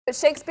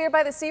Shakespeare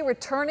by the Sea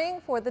returning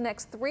for the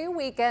next 3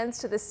 weekends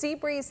to the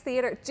Seabreeze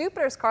Theater at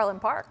Jupiter's Carlin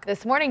Park.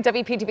 This morning,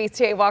 WPTV's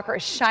T.A. Walker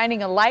is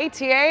Shining a Light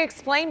T.A.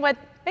 Explain what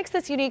makes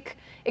this unique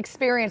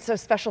experience so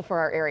special for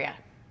our area.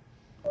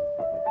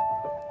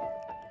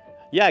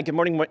 Yeah, good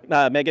morning,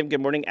 Megan.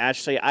 Good morning,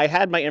 Ashley. I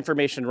had my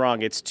information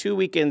wrong. It's 2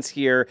 weekends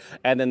here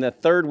and then the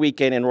third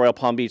weekend in Royal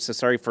Palm Beach, so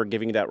sorry for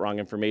giving you that wrong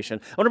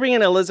information. I want to bring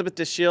in Elizabeth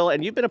DeShiel,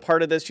 and you've been a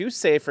part of this, you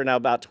say, for now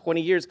about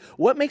 20 years.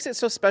 What makes it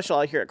so special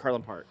out here at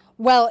Carlin Park?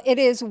 Well, it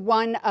is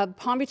one of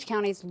Palm Beach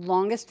County's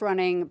longest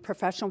running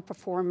professional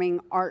performing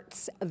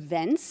arts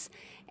events.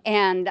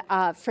 And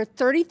for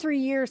 33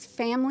 years,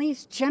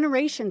 families,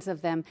 generations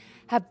of them,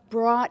 have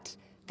brought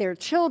their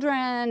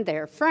children,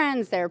 their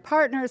friends, their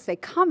partners. They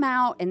come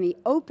out in the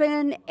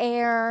open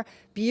air,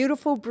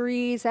 beautiful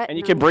breeze at night. And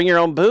you can bring your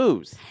own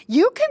booze.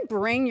 You can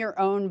bring your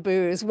own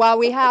booze. While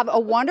we have a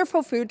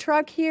wonderful food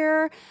truck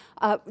here,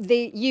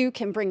 you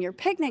can bring your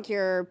picnic,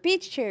 your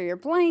beach chair, your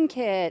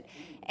blanket,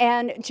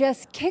 and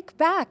just kick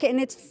back.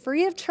 And it's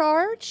free of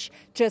charge.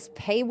 Just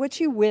pay what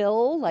you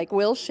will, like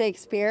Will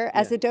Shakespeare,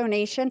 as a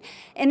donation.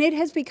 And it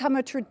has become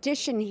a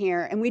tradition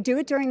here. And we do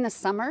it during the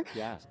summer.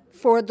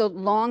 For the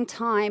long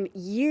time,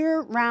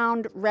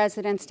 year-round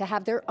residents to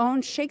have their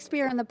own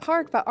Shakespeare in the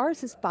park, but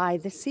ours is by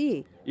the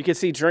sea. You can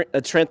see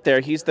Trent there.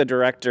 He's the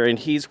director, and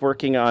he's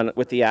working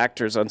with the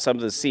actors on some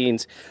of the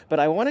scenes. But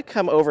I want to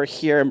come over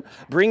here and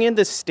bring in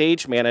the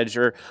stage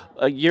manager.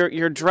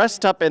 You're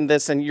dressed up in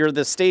this, and you're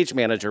the stage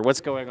manager.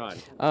 What's going on?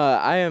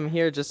 I am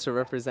here just to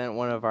represent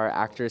one of our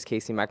actors,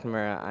 Casey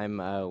McNamara. I'm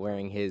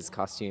wearing his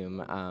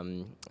costume.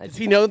 Does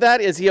he know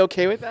that? Is he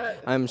okay with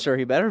that? I'm sure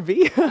he better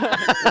be.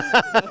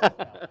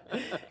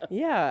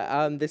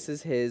 Yeah, this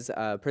is his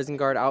prison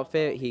guard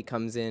outfit. He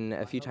comes in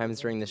a few times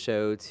during the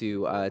show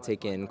to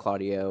take in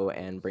Claudio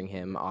and bring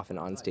him off and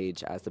on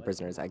stage as the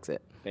prisoners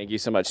exit. Thank you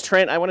so much.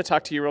 Trent, I want to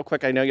talk to you real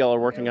quick. I know y'all are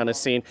working on a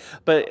scene,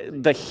 but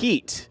the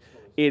heat,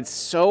 it's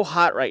so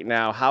hot right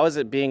now. How is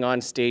it being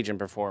on stage and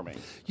performing?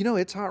 You know,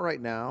 it's hot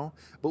right now,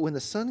 but when the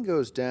sun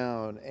goes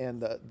down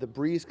and the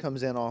breeze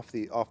comes in off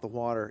the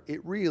water,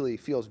 it really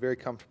feels very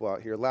comfortable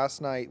out here. Last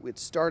night it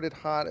started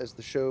hot as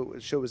the show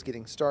was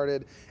getting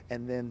started,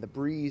 and then the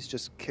breeze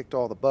just kicked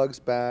all the bugs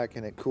back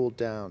and it cooled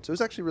down. So it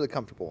was actually really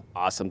comfortable.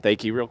 Awesome,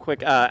 thank you. Real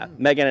quick,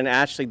 Megan and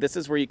Ashley, this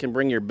is where you can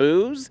bring your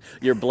booze,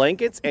 your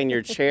blankets, and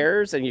your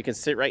chairs, and you can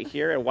sit right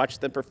here and watch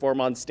them perform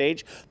on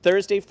stage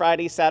Thursday,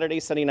 Friday, Saturday,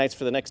 Sunday nights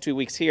for the next 2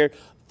 weeks here.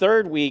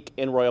 Third week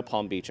in Royal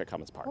Palm Beach at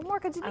Commons Park. What more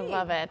could you need? I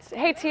love it.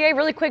 Hey, TA,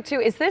 really quick too,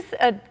 is this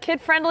a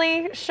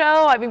kid-friendly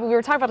show? I mean, we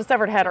were talking about a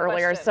severed head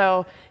earlier,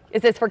 so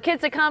is this for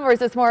kids to come, or is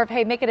this more of,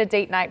 hey, make it a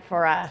date night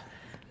for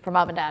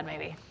mom and dad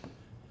maybe?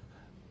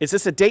 Is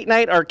this a date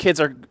night, or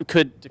kids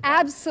could?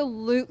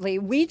 Absolutely.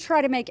 We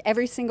try to make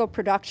every single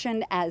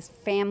production as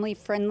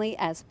family-friendly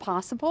as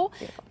possible,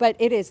 but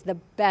it is the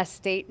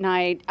best date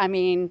night. I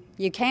mean,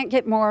 you can't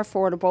get more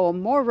affordable,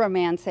 more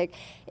romantic.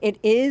 It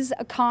is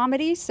a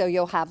comedy, so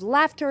you'll have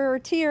laughter,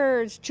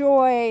 tears,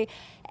 joy,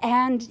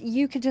 and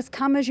you could just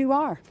come as you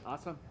are.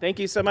 Awesome. Thank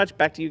you so much.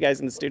 Back to you guys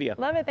in the studio.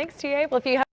 Love it. Thanks, TA. Well, if you have